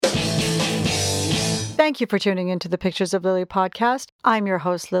Thank you for tuning into the Pictures of Lily podcast. I'm your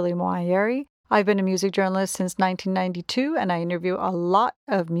host, Lily Moayeri. I've been a music journalist since 1992, and I interview a lot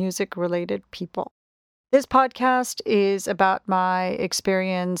of music-related people. This podcast is about my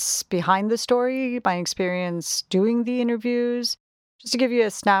experience behind the story, my experience doing the interviews, just to give you a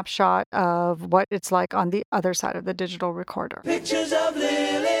snapshot of what it's like on the other side of the digital recorder. Pictures of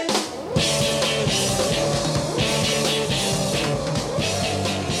Lily.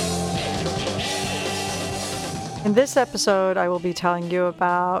 In this episode, I will be telling you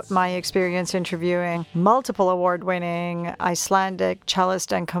about my experience interviewing multiple award-winning Icelandic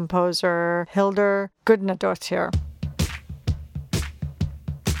cellist and composer Hildur Guðnadóttir.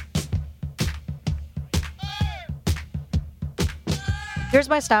 Here's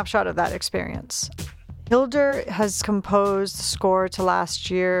my snapshot of that experience. Hildur has composed the score to last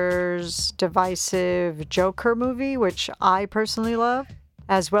year's divisive Joker movie, which I personally love,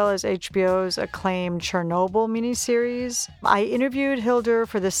 as well as HBO's acclaimed Chernobyl miniseries. I interviewed Hildur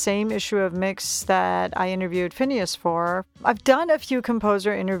for the same issue of Mix that I interviewed Phineas for. I've done a few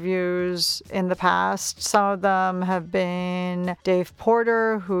composer interviews in the past. Some of them have been Dave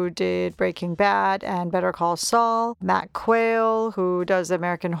Porter, who did Breaking Bad and Better Call Saul, Matt Quayle, who does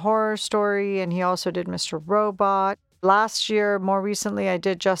American Horror Story, and he also did Mr. Robot. Last year, more recently, I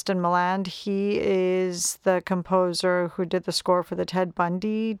did Justin Milland. He is the composer who did the score for the Ted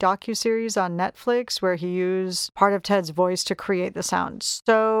Bundy docuseries on Netflix, where he used part of Ted's voice to create the sounds.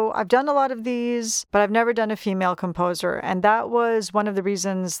 So I've done a lot of these, but I've never done a female composer. And that was one of the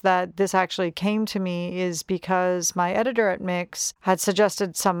reasons that this actually came to me, is because my editor at Mix had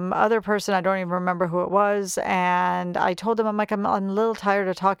suggested some other person. I don't even remember who it was. And I told him, I'm a little tired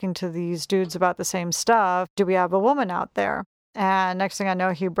of talking to these dudes about the same stuff. Do we have a woman out there? And next thing I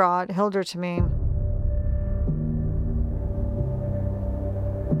know, he brought Hildur to me.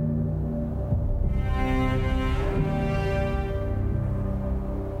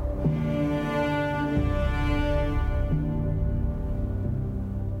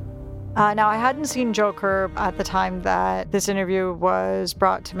 Now, I hadn't seen Joker at the time that this interview was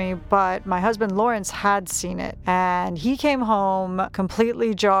brought to me, but my husband Lawrence had seen it. And he came home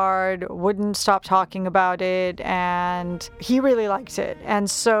completely jarred, wouldn't stop talking about it, and he really liked it. And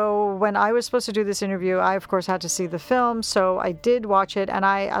so when I was supposed to do this interview, I, of course, had to see the film. So I did watch it, and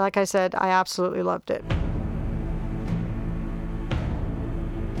like I said, I absolutely loved it.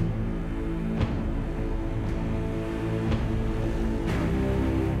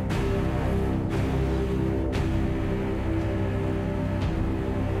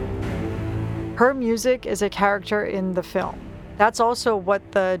 Her music is a character in the film. That's also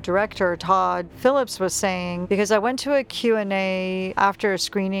what the director, Todd Phillips, was saying, because I went to a Q&A after a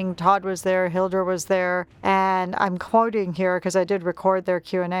screening. Todd was there, Hildur was there, and I'm quoting here because I did record their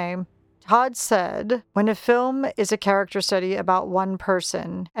Q&A. Todd said, when a film is a character study about one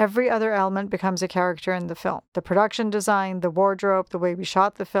person, every other element becomes a character in the film. The production design, the wardrobe, the way we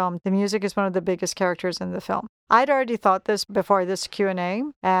shot the film, the music is one of the biggest characters in the film. I'd already thought this before this Q&A,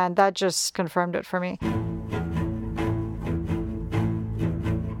 and that just confirmed it for me.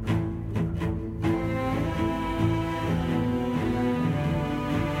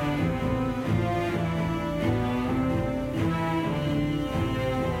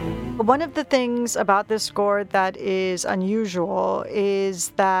 One of the things about this score that is unusual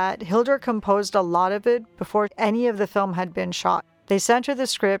is that Hildur composed a lot of it before any of the film had been shot. They sent her the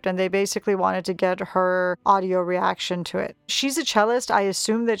script and they basically wanted to get her audio reaction to it. She's a cellist. I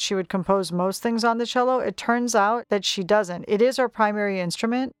assumed that she would compose most things on the cello. It turns out that she doesn't. It is her primary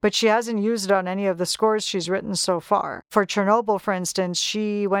instrument, but she hasn't used it on any of the scores she's written so far. For Chernobyl, for instance,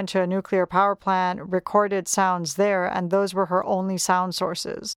 she went to a nuclear power plant, recorded sounds there, and those were her only sound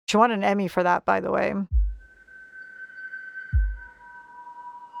sources. She won an Emmy for that, by the way.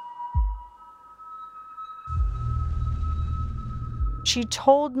 She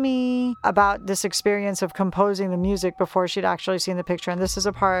told me about this experience of composing the music before she'd actually seen the picture, and this is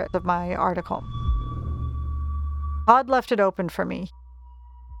a part of my article. Todd left it open for me.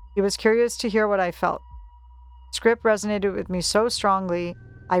 He was curious to hear what I felt. The script resonated with me so strongly,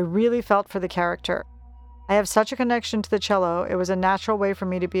 I really felt for the character. I have such a connection to the cello, it was a natural way for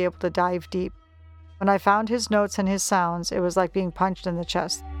me to be able to dive deep. When I found his notes and his sounds, it was like being punched in the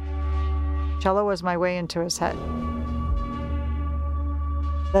chest. Cello was my way into his head.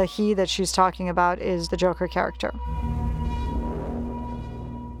 The he that she's talking about is the Joker character.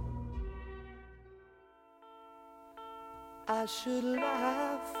 I should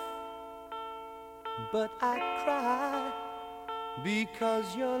laugh, but I cry,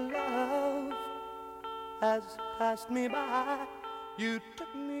 because your love has passed me by. You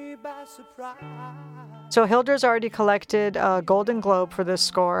took me by surprise. So Hilder's already collected a Golden Globe for this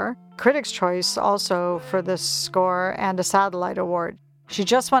score, Critics' Choice also for this score, and a Satellite Award. She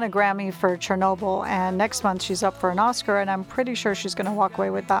just won a Grammy for Chernobyl, and next month she's up for an Oscar, and I'm pretty sure she's going to walk away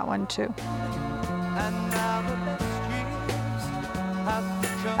with that one too. And now the best years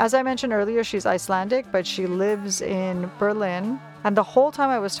have come. As I mentioned earlier, she's Icelandic, but she lives in Berlin. And the whole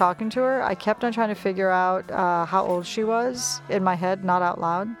time I was talking to her, I kept on trying to figure out how old she was in my head, not out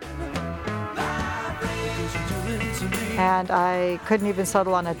loud. And I couldn't even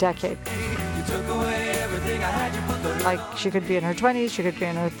settle on a decade. You took away everything I had. You put the Like, she could be in her 20s, she could be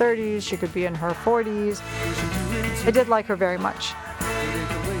in her 30s, she could be in her 40s. I did like her very much.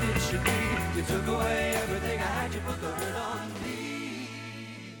 the way it should be. You took away everything I had. You put the hurt on me.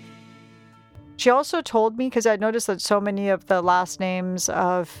 She also told me, because I noticed that so many of the last names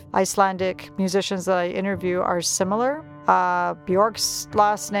of Icelandic musicians that I interview are similar. Bjork's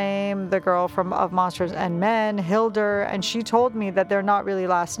last name, the girl of Monsters and Men, Hildur, and she told me that they're not really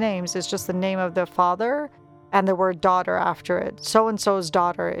last names. It's just the name of the father and the word daughter after it. So-and-so's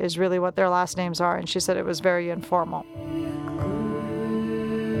daughter is really what their last names are, and she said it was very informal.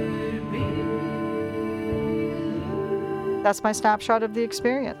 That's my snapshot of the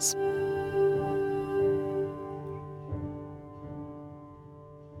experience.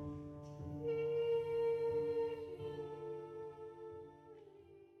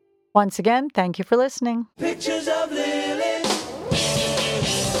 Once again, thank you for listening. Pictures of Lily.